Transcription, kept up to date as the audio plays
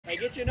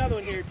you another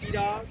one here,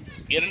 T-Dog.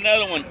 Get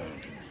another one.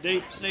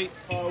 Deep seat,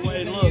 far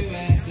away look.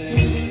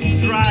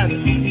 Drive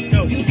it.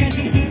 Go.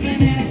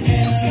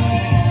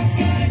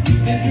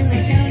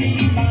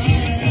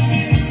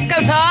 Let's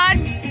go, Todd.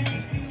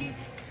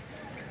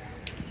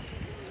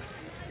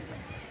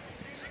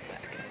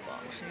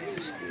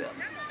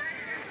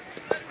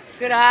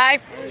 Good eye.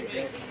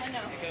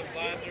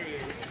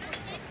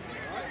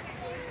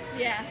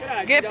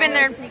 Yeah. Get up in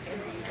there.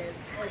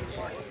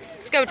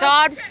 Let's go,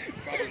 Todd.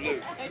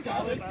 Good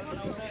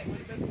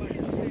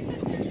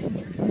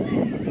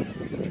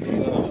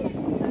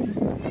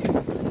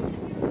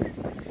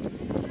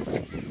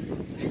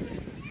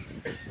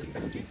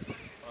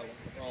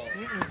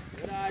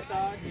eye,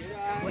 Todd. Good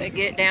eye. Way to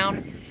get it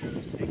down.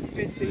 Take the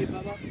pitch to you,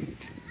 Bubba.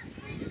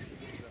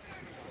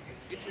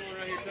 Get you one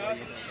right here, Todd.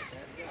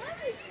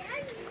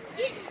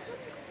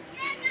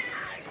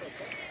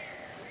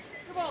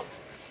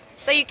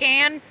 So you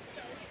can.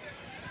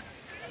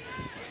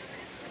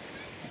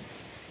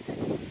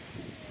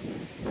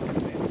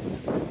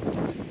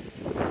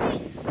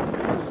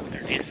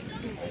 There it is.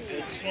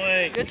 Good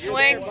swing. Good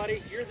swing. There,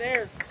 buddy. You're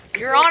there.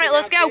 You're on it.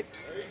 Let's go.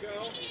 There you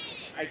go.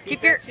 Right,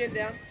 Keep your chin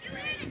down.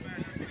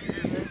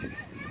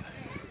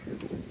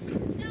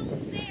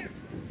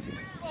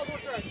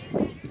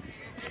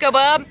 Let's go,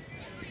 bub.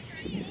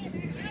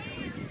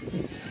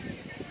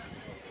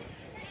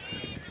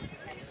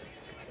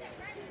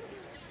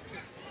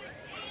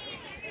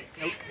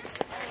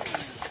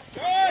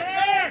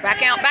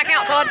 Back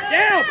out, Todd.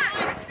 Down.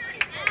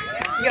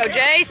 Go,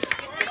 Jace.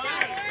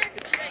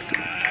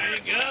 There you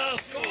go.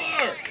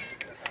 Score.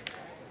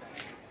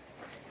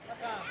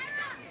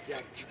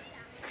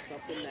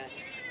 Something that.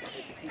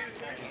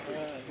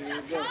 Here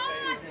we go.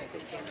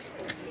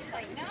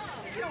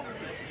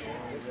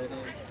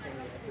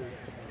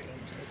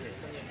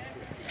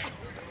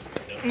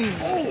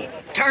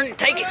 Turn,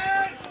 take it.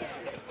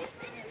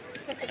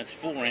 That's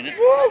 4, ain't it?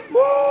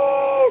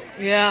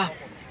 Yeah.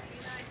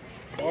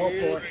 Ball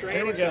for it.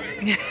 Here we go.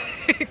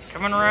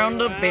 Coming around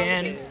the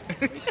bend.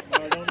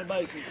 Smart on the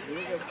bases. Here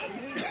we go.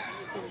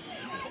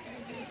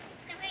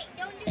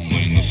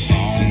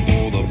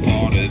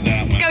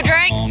 Let's go,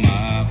 Drake.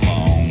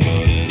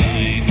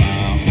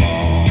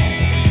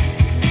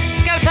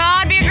 Let's go,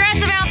 Todd. Be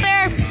aggressive out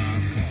there.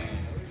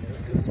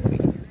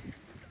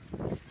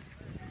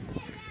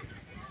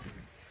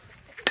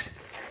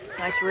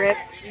 Nice rip.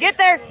 Get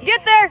there.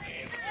 Get there.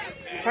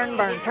 Turn and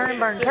burn. Turn and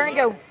burn. Turn and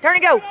go. Turn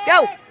and go.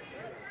 Go.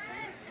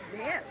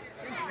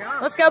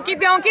 Let's go. Keep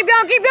going. Keep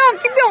going. Keep going.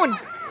 Keep going.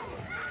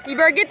 You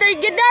better get there.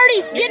 Get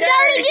dirty. Get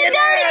dirty. Get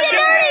dirty. Get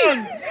dirty.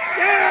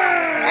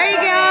 There you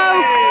go.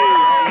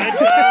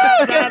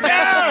 Good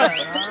job.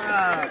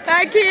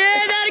 That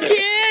kid. That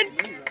kid.